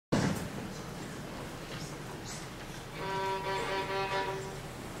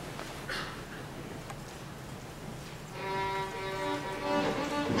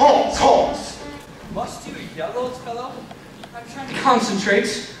yell, old fellow. I'm trying to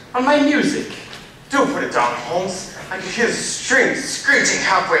concentrate on my music. Do put it down, Holmes. I can hear the strings screeching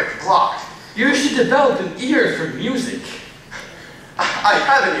halfway up the block. You should develop an ear for music. I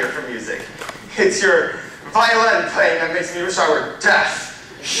have an ear for music. It's your violin playing that makes me wish I were deaf.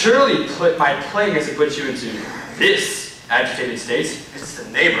 Surely my playing hasn't put you into this agitated state. It's the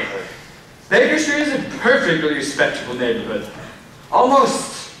neighborhood. Baker Street is a perfectly respectable neighborhood.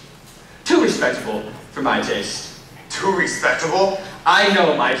 Almost too respectable for my taste. Too respectable? I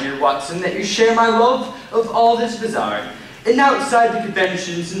know, my dear Watson, that you share my love of all that's bizarre and outside the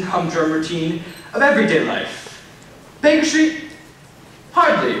conventions and humdrum routine of everyday life. Baker Street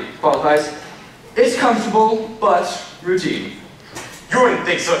hardly qualifies. It's comfortable, but routine. You wouldn't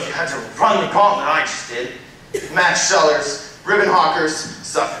think so if you had to run the gauntlet I just did. Match sellers, ribbon hawkers,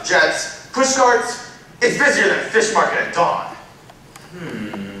 suffragettes, pushcarts. It's busier than a fish market at dawn.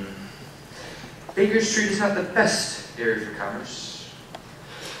 Baker Street is not the best area for commerce.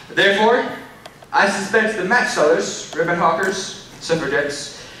 Therefore, I suspect the match sellers, ribbon hawkers,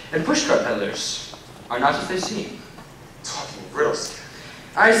 suffragettes, and pushcart peddlers are not as they seem. Talking riddles.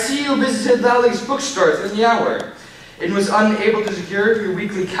 I see you visited Lally's bookstore within the hour and was unable to secure your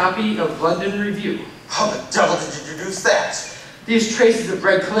weekly copy of London Review. How the devil did you deduce that? These traces of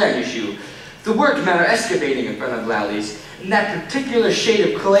red clay on issue. The workmen are excavating in front of Lally's, and that particular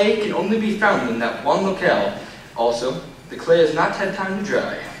shade of clay can only be found in that one locale. Also, the clay has not had time to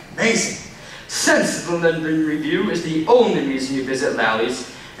dry. Amazing. Since the London Review is the only reason you visit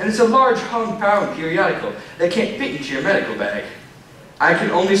Lally's, and it's a large homebound periodical that can't fit into your medical bag, I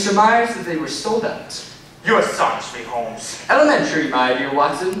can only surmise that they were sold out. You astonish me, Holmes. Elementary, my dear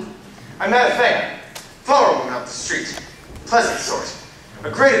Watson. I met a fan, flower woman up the street. Pleasant sort.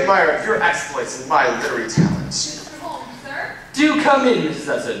 A great admirer of your exploits and my literary talents. Mr. Holmes, sir? Do come in, Mrs.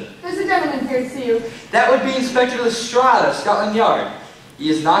 Hudson. There's a gentleman here to see you. That would be Inspector Lestrade of Scotland Yard. He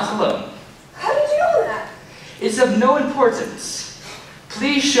is not alone. How did you know that? It's of no importance.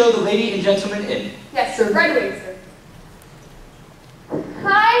 Please show the lady and gentleman in. Yes, sir. Right away, sir.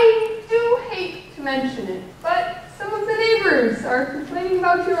 I do hate to mention it, but some of the neighbors are complaining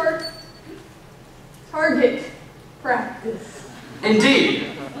about your target practice. Indeed.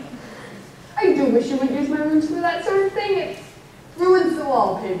 I do wish you wouldn't use my rooms for that sort of thing. It ruins the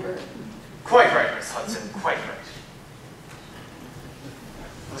wallpaper. Quite right, Miss Hudson, quite right.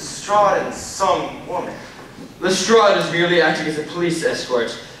 Lestrade and some woman. Lestrade is merely acting as a police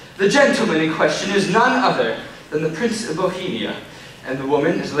escort. The gentleman in question is none other than the Prince of Bohemia, and the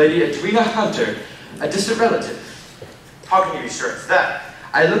woman is Lady Edwina Hunter, a distant relative. How can you be sure it's that?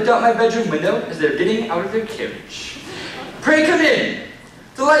 I looked out my bedroom window as they were getting out of their carriage. Pray come in.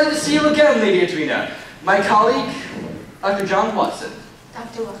 Delighted to see you again, Lady Edwina. My colleague, Dr. John Watson.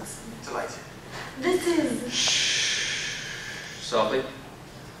 Dr. Watson. Delighted. This is... Shh. Softly.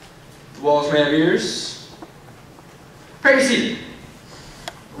 The walls may have ears. Pray be seated.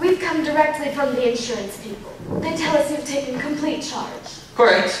 We've come directly from the insurance people. They tell us you've taken complete charge.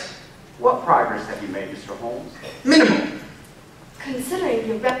 Correct. What progress have you made, Mr. Holmes? Minimal. Considering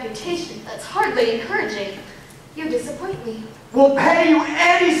your reputation, that's hardly encouraging. You disappoint me. We'll pay you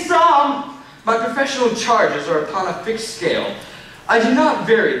any sum! My professional charges are upon a fixed scale. I do not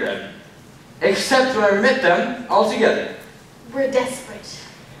vary them, except when I remit them altogether. We're desperate.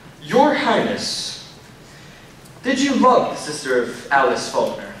 Your Highness, did you love the sister of Alice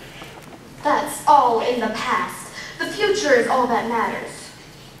Faulkner? That's all in the past. The future is all that matters.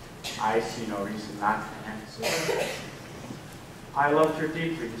 I see no reason not to answer. I loved her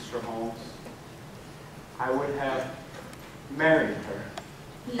deeply, Mr. Holmes. I would have married her.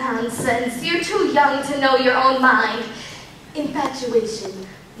 Nonsense. You're too young to know your own mind. Infatuation,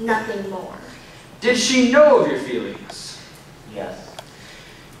 nothing more. Did she know of your feelings? Yes.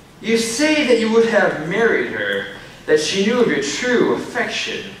 You say that you would have married her, that she knew of your true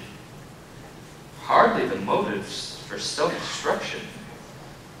affection. Hardly the motives for self-destruction.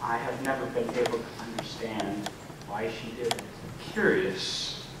 I have never been able to understand why she did it.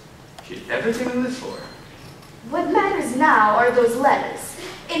 Curious. She had everything to live for. What matters now are those letters.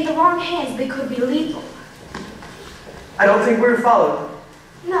 In the wrong hands, they could be lethal. I don't think we were followed.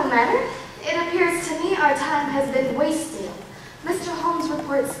 No matter. It appears to me our time has been wasted. Mr. Holmes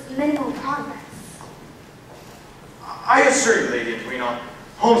reports minimal progress. I assure you, Lady Edwina,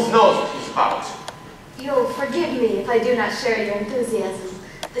 Holmes knows what he's about. You'll forgive me if I do not share your enthusiasm.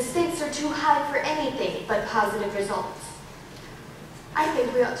 The stakes are too high for anything but positive results. I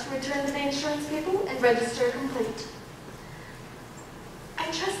think we ought to return to the insurance people and register a complaint. I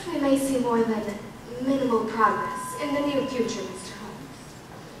trust we may see more than minimal progress in the near future, Mr. Holmes.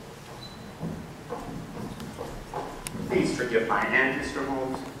 forgive my aunt, Mr.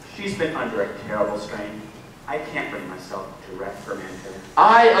 Holmes. She's been under a terrible strain. I can't bring myself to reprimand her.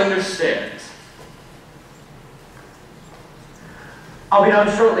 I understand. I'll be down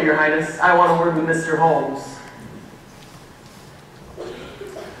shortly, Your Highness. I want a word with Mr. Holmes.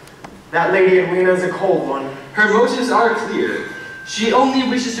 That Lady Edwina is a cold one. Her motives are clear. She only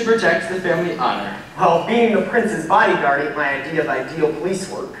wishes to protect the family honor. Well, being the prince's bodyguard ain't my idea of ideal police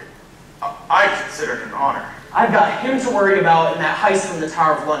work. I consider it an honor. I've got him to worry about in that heist from the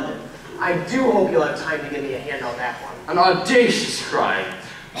Tower of London. I do hope you'll have time to give me a hand on that one. An audacious crime.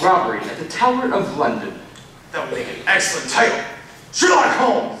 Robbery at the Tower of London. That would make an excellent title. Sherlock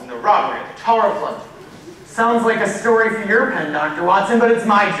Holmes and the robbery at the Tower of London. Sounds like a story for your pen, Dr. Watson, but it's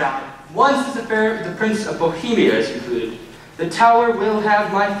my job. Once this affair with the Prince of Bohemia is concluded, the Tower will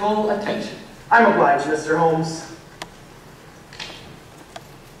have my full attention. I'm obliged, Mr. Holmes.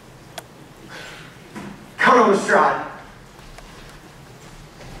 Count Lestrade.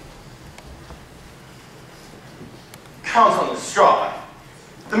 Count on Lestrade.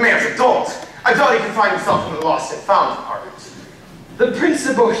 The man's adult. I doubt he can find himself in the lost and found department. The Prince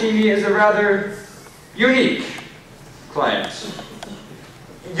of Bohemia is a rather unique client.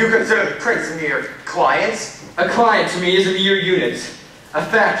 You consider the prince a mere client? A client to me is a mere unit, a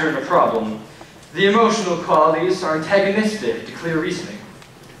factor in a problem. The emotional qualities are antagonistic to clear reasoning.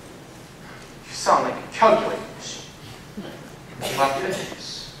 You sound like a calculating machine. What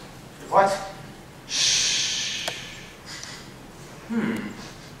is? What? Shh.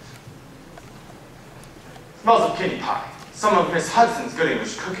 Smells of kidney pie. Some of Miss Hudson's good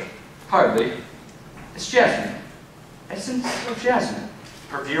English cooking. Hardly. It's jasmine. Essence of jasmine.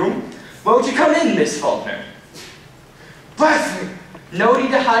 Perfume? Won't you come in, Miss Faulkner? Blasphemy! No need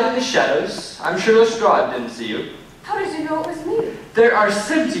to hide in the shadows. I'm sure Lestrade didn't see you. How did you know it was me? There are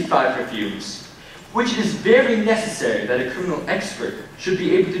 75 perfumes, which it is very necessary that a criminal expert should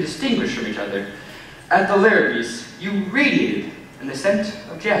be able to distinguish from each other. At the Larrabees, you radiated in the scent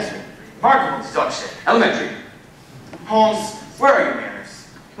of jasmine. Remarkable deduction. Elementary. Holmes, where are your manners?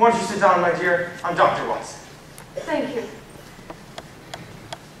 Won't you sit down, my dear? I'm Dr. Watson. Thank you.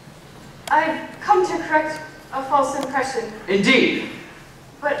 I've come to correct a false impression, Indeed.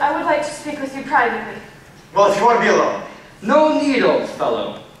 but I would like to speak with you privately. Well, if you want to be alone. No need, old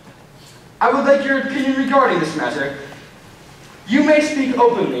fellow. I would like your opinion regarding this matter. You may speak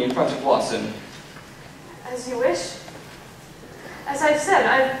openly in front of Watson. As you wish. As I've said,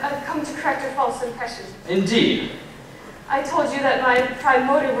 I've come to correct a false impression. Indeed. I told you that my prime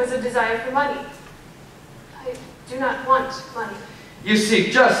motive was a desire for money. I do not want money. You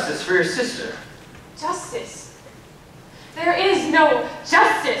seek justice for your sister. Justice. There is no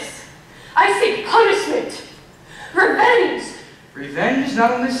justice. I seek punishment. Revenge. Revenge is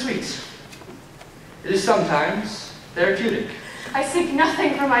not only sweet. It is sometimes therapeutic. I seek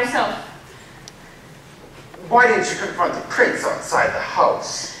nothing for myself. Why didn't you confront the prince outside the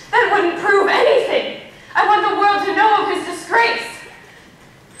house? That wouldn't prove anything. I want the world to know of his disgrace.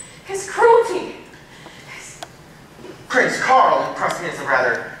 His cruelty. Prince Carl impressed me as a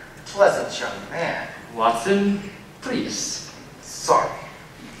rather pleasant young man. Watson, please. Sorry.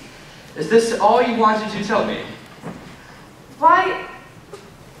 Is this all you wanted to tell me? Why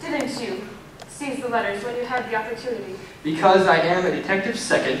didn't you seize the letters when you had the opportunity? Because I am a detective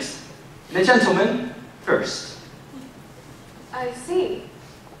second, and a gentleman first. I see.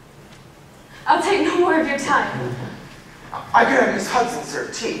 I'll take no more of your time. I could have Miss Hudson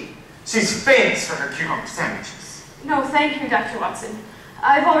serve tea. She's famous for her cucumber sandwiches. No, thank you, Dr. Watson.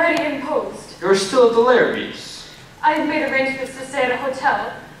 I've already imposed. You're still at the Larrabees. I've made arrangements to stay at a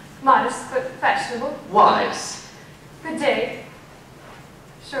hotel. Modest but fashionable. Wise. Good day,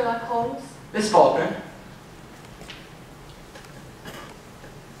 Sherlock Holmes. Miss Faulkner.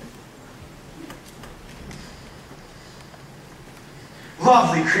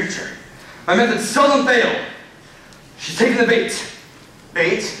 Lovely creature. My methods seldom fail. She's taken the bait.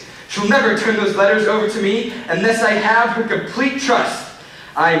 Bait? She'll never turn those letters over to me unless I have her complete trust.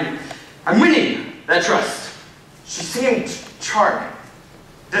 I'm winning that trust. She seemed charming.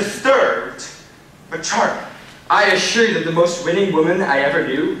 Disturbed, but charming. I assure you that the most winning woman I ever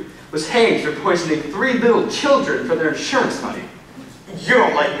knew was hanged for poisoning 3 little children for their insurance money. You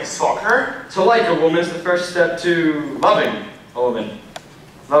don't like Miss Faulkner? To like a woman is the first step to loving a woman.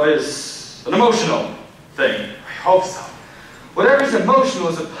 Love is an emotional thing. I hope so. Whatever is emotional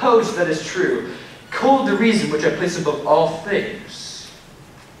is opposed to that is true. Cold the reason which I place above all things.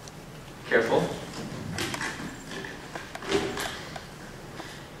 Careful.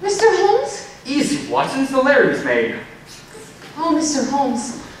 Mr. Holmes? Easy, Watson's the Larrabees maid. Oh, Mr.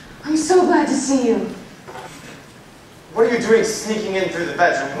 Holmes, I'm so glad to see you. What are you doing sneaking in through the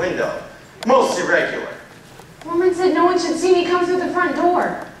bedroom window? Most irregular. Foreman said no one should see me come through the front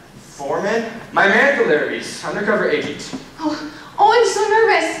door. Foreman? My man, the Larrabys, undercover agent. Oh, I'm so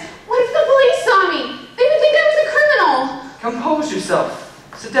nervous. What if the police saw me? They would think I was a criminal. Compose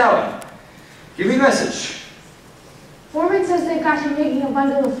yourself. Sit down. Give me a message. Foreman says they've got him making a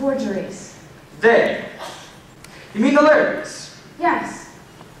bundle of forgeries. They? You mean the Larrabys? Yes.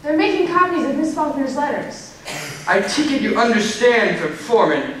 They're making copies of Miss Faulkner's letters. I take it you understand from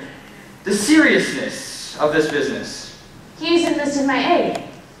Foreman the seriousness of this business. He's enlisted my aid.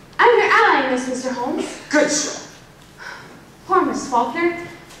 I'm your ally in this, Mr. Holmes. Good show. Poor Miss Faulkner.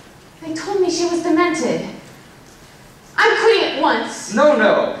 They told me she was demented. I'm quitting at once.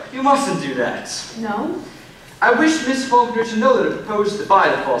 No, you mustn't do that. No? I wish Miss Faulkner to know that I proposed to buy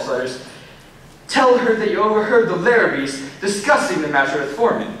the false letters. Tell her that you overheard the Larrabys discussing the matter with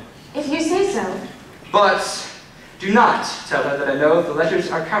Foreman. If you say so. But do not tell her that I know the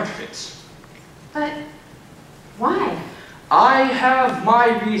letters are counterfeit. But why? I have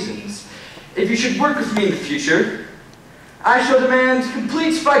my reasons. If you should work with me in the future, I shall demand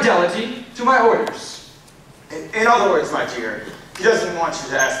complete fidelity to my orders. In other words, my dear, he doesn't want you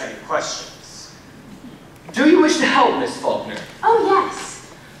to ask any questions. Do you wish to help Miss Faulkner? Oh,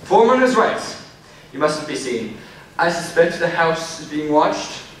 yes. Foreman is right. You mustn't be seen. I suspect the house is being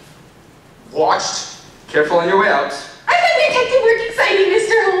watched. Watched? Careful on your way out. I find detective work exciting,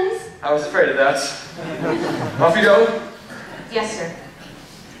 Mr. Holmes. I was afraid of that. Off you go. Yes, sir.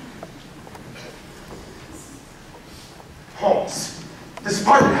 Holmes, this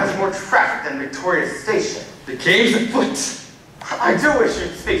department has more traffic than Victoria Station. The game's afoot. I do wish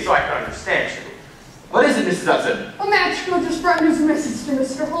you'd speak so I could understand you. What is it, Mrs. Hudson? A match girl just brought news from my sister,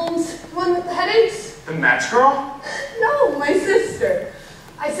 Mr. Holmes. The one with the headaches? The match girl? No, my sister.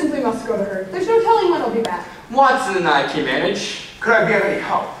 I simply must go to her. There's no telling when I'll be back. Watson and I can manage. Could I be of any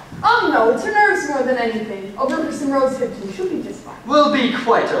help? Oh no, it's her nerves more than anything. I'll bring her some rose hips and she'll be just fine. We'll be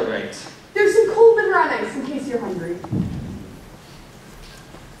quite all right. There's some cold liver on ice in case you're hungry.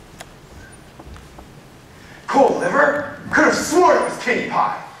 Cold liver? Could have sworn it was kidney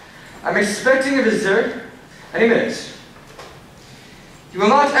pie. I'm expecting a visitor any minute. He will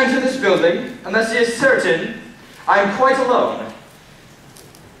not enter this building unless he is certain I am quite alone.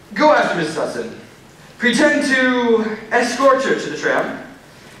 Go after Mrs. Hudson. Pretend to escort her to the tram,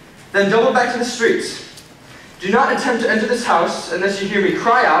 then double back to the street. Do not attempt to enter this house unless you hear me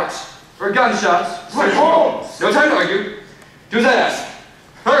cry out or a gunshot. But Holmes! No time to argue. Do as I ask.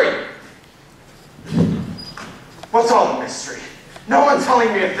 Hurry! What's all the mystery? No one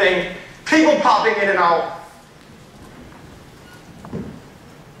telling me a thing. People popping in and out.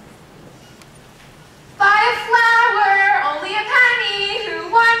 Buy a flower, only a penny,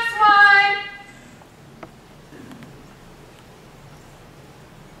 who wants one?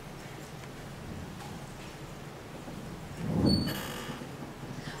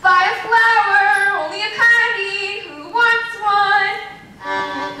 Buy a flower, only a penny, who wants one?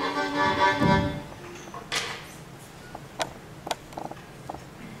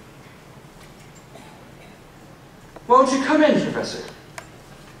 Won't you come in, Professor?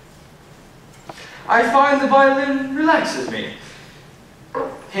 I find the violin relaxes me.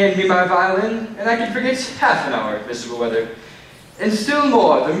 Hand me my violin, and I can forget half an hour of miserable weather, and still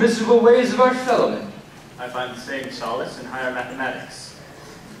more the miserable ways of our fellowmen. I find the same solace in higher mathematics.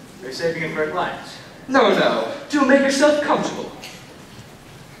 They're saving it for a client. No, do make yourself comfortable.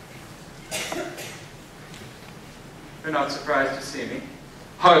 You're not surprised to see me?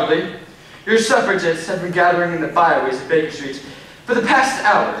 Hardly. Your suffragettes have been gathering in the byways of Baker Street for the past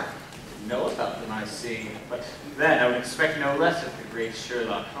hour. Know about them, I see, but then I would expect no less of the great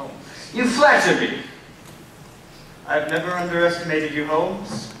Sherlock Holmes. You flatter me. I've never underestimated you,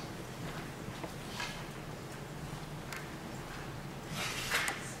 Holmes.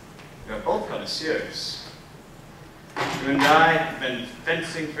 You're both connoisseurs. You and I have been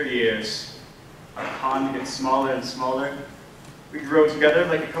fencing for years. Our pond gets smaller and smaller. We grow together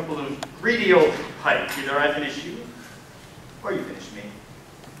like a couple of greedy old pike. Either I finish you, or you finish me.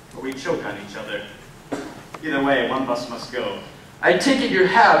 Or we choke on each other. Either way, one of us must go. I take it you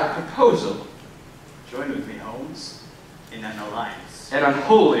have a proposal. Join with me, Holmes, in an alliance. An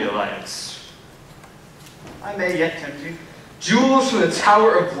unholy alliance. I may yet tempt you. Jewels from the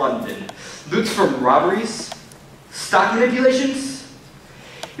Tower of London. Loot from robberies. Stock manipulations.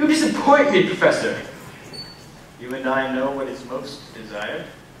 You disappoint me, Professor. You and I know what is most desired.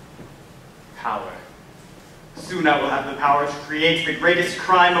 Power. Soon I will have the power to create the greatest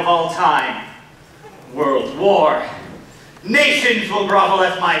crime of all time. World War. Nations will grovel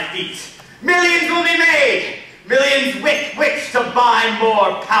at my feet. Millions will be made. Millions which to buy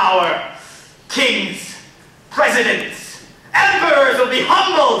more power. Kings, presidents, emperors will be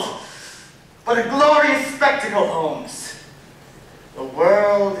humbled. But a glorious spectacle, Holmes. The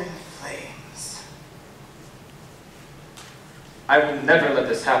world in flames. I will never let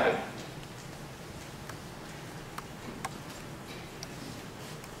this happen.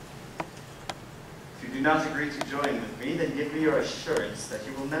 If you do not agree to join with me, then give me your assurance that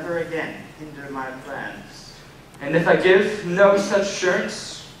you will never again hinder my plans. And if I give no such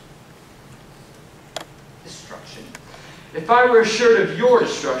assurance, Destruction. if I were assured of your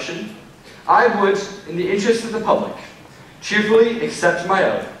destruction, I would, in the interest of the public, cheerfully accept my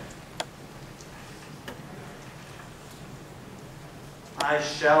oath. I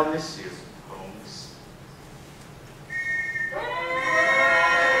shall miss you, Holmes.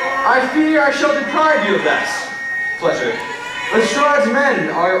 I fear I shall deprive you of that pleasure. Lestrade's men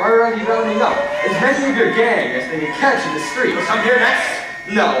are already rounding up as many of your gang as they can catch in the streets. You'll come here next?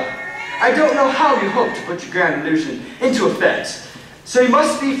 No, I don't know how you hope to put your grand illusion into effect, so you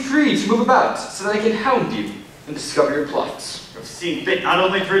must be free to move about so that I can hound you and discover your plots. You have seen fit not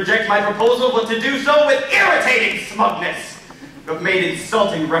only to reject my proposal, but to do so with irritating smugness. You have made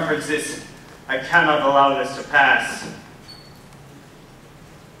insulting references. I cannot allow this to pass.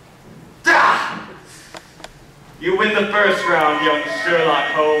 Ah! You win the first round, young Sherlock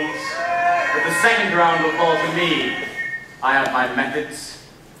Holmes, but the second round will fall to me. I have my methods.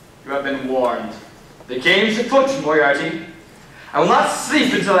 You have been warned. The game's afoot, Moriarty. I will not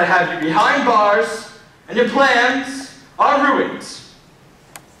sleep until I have you behind bars, and your plans are ruined.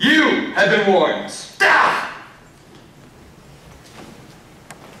 You have been warned.